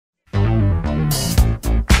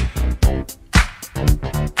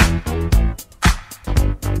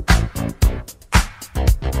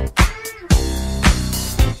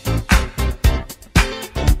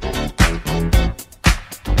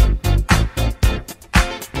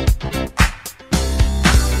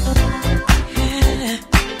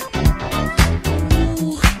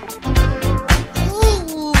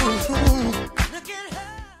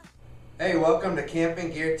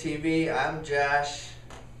Camping Gear TV. I'm Josh.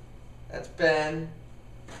 That's Ben.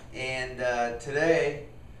 And today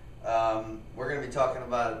we're going to be talking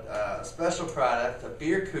about a special product, a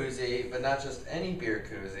beer koozie, but not just any beer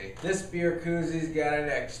koozie. This beer koozie's got an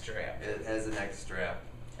neck strap. It has a neck strap,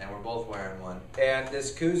 and we're both wearing one. And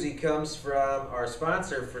this koozie comes from our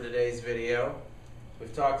sponsor for today's video.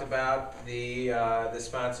 We've talked about the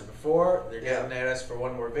sponsor before. They're getting at us for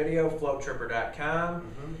one more video, floattripper.com.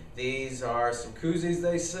 These are some koozies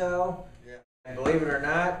they sell. And believe it or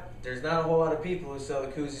not, there's not a whole lot of people who sell the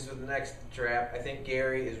koozies with the neck strap. I think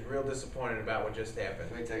Gary is real disappointed about what just happened.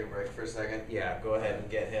 Can we take a break for a second? Yeah, go ahead and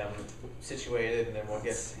get him situated, and then we'll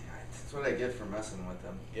get... That's what I get for messing with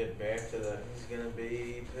him. Get back to the... He's going to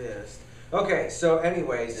be pissed. Okay, so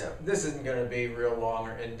anyways, this isn't going to be real long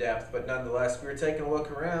or in-depth, but nonetheless, we were taking a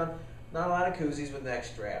look around. Not a lot of koozies with neck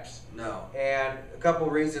straps. No. And a couple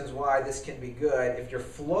reasons why this can be good. If you're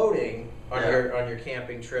floating on your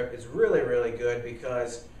camping trip, it's really, really good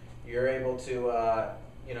because you're able to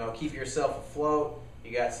keep yourself afloat.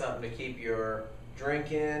 You got something to keep your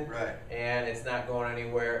drink in. Right. And it's not going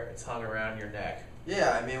anywhere. It's hung around your neck.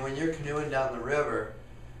 Yeah, I mean, when you're canoeing down the river,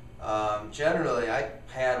 generally I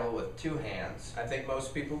paddle with two hands. I think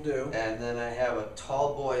most people do. And then I have a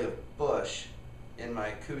tall boy of bush in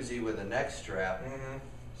my koozie with a neck strap.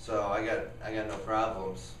 So I got no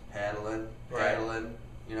problems paddling.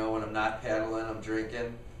 You know, when I'm not paddling, I'm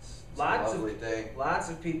drinking. It's a lovely thing.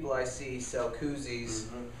 Lots of people I see sell koozies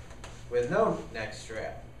with no neck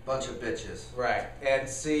strap. Bunch of bitches. Right. And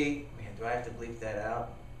see, man, do I have to bleep that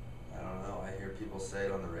out? I don't know. I hear people say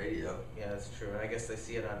it on the radio. Yeah, that's true. And I guess they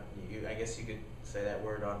see it on you. I guess you could say that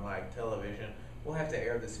word on my television. We'll have to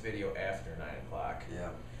air this video after 9 o'clock. Yeah.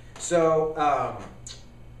 So,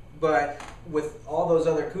 but with all those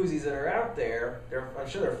other koozies that are out there, I'm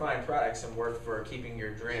sure they're fine products and worth for keeping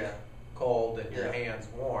your drink cold and your hands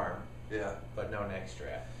warm. Yeah. But no neck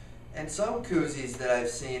strap. And some koozies that I've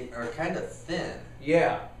seen are kind of thin.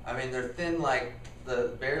 Yeah. I mean, they're thin like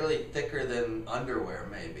barely thicker than underwear,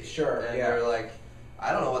 maybe. Sure. And they're like,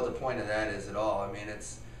 I don't know what the point of that is at all. I mean,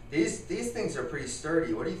 it's these things are pretty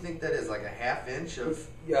sturdy. What do you think that is? Like a half-inch of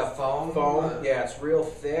foam? Foam. Yeah, it's real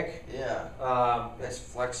thick. Yeah. It's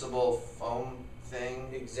flexible foam thing.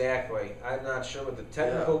 Exactly. I'm not sure what the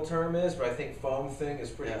technical term is, but I think foam thing is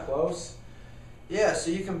pretty close. Yeah.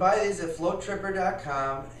 So you can buy these at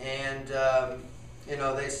floattripper.com, and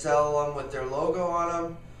they sell them with their logo on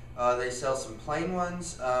them. They sell some plain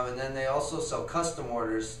ones, and then they also sell custom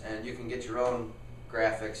orders, and you can get your own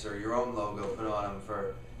graphics or your own logo put on them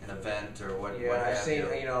for an event or what. Yeah, I've seen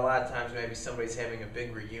a lot of times maybe somebody's having a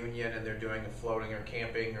big reunion and they're doing a floating or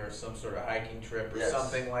camping or some sort of hiking trip or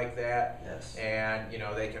something like that. Yes. And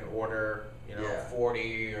they can order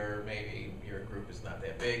 40, or maybe your group is not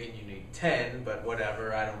that big and you need 10, but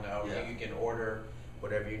whatever, I don't know. You can order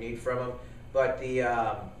whatever you need from them. But the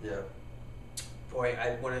boy,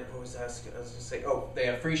 what was I was going to say? Oh, they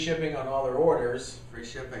have free shipping on all their orders. Free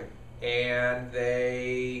shipping. And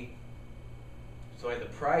so the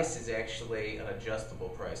price is actually an adjustable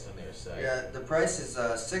price on their site. Yeah, the price is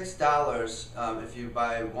 $6 if you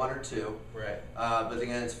buy one or two. Right. But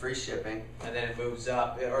again, it's free shipping. And then it moves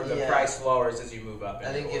up, or the price lowers as you move up.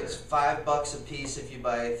 I think it's $5 a piece if you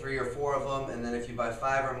buy 3 or 4 of them, and then if you buy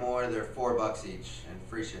 5 or more, they're $4 each and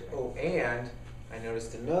free shipping. Oh, and I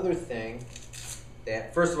noticed another thing.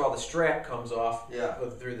 That first of all, the strap comes off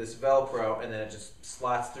through this Velcro, and then it just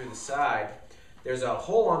slots through the side. There's a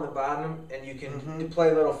hole on the bottom, and you can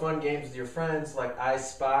play little fun games with your friends, like I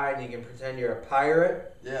Spy, and you can pretend you're a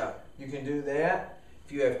pirate. Yeah. You can do that.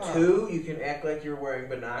 If you have two, you can act like you're wearing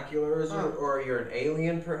binoculars, or you're an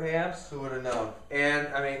alien, perhaps. Who would have known? And,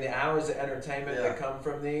 I mean, the hours of entertainment that come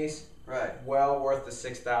from these, well worth the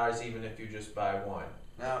 $6, even if you just buy one.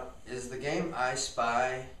 Now, is the game I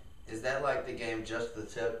Spy... Is that like the game Just the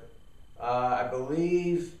Tip? I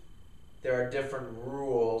believe there are different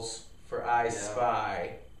rules for I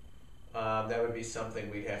Spy. That would be something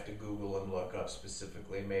we'd have to Google and look up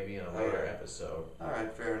specifically, maybe in a later episode. All right,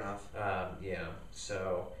 fair enough.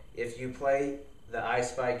 So if you play the I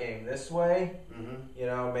Spy game this way,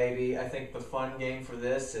 maybe I think the fun game for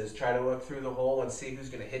this is try to look through the hole and see who's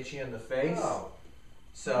going to hit you in the face. Oh.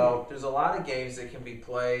 So there's a lot of games that can be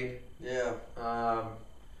played. Yeah.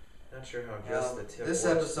 Not sure how Just the Tip This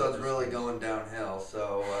episode's really going downhill,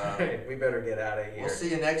 so we better get out of here. We'll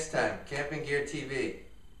see you next time. Camping Gear TV.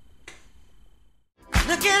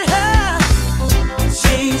 Look at her,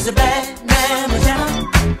 she's a bad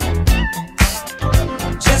man.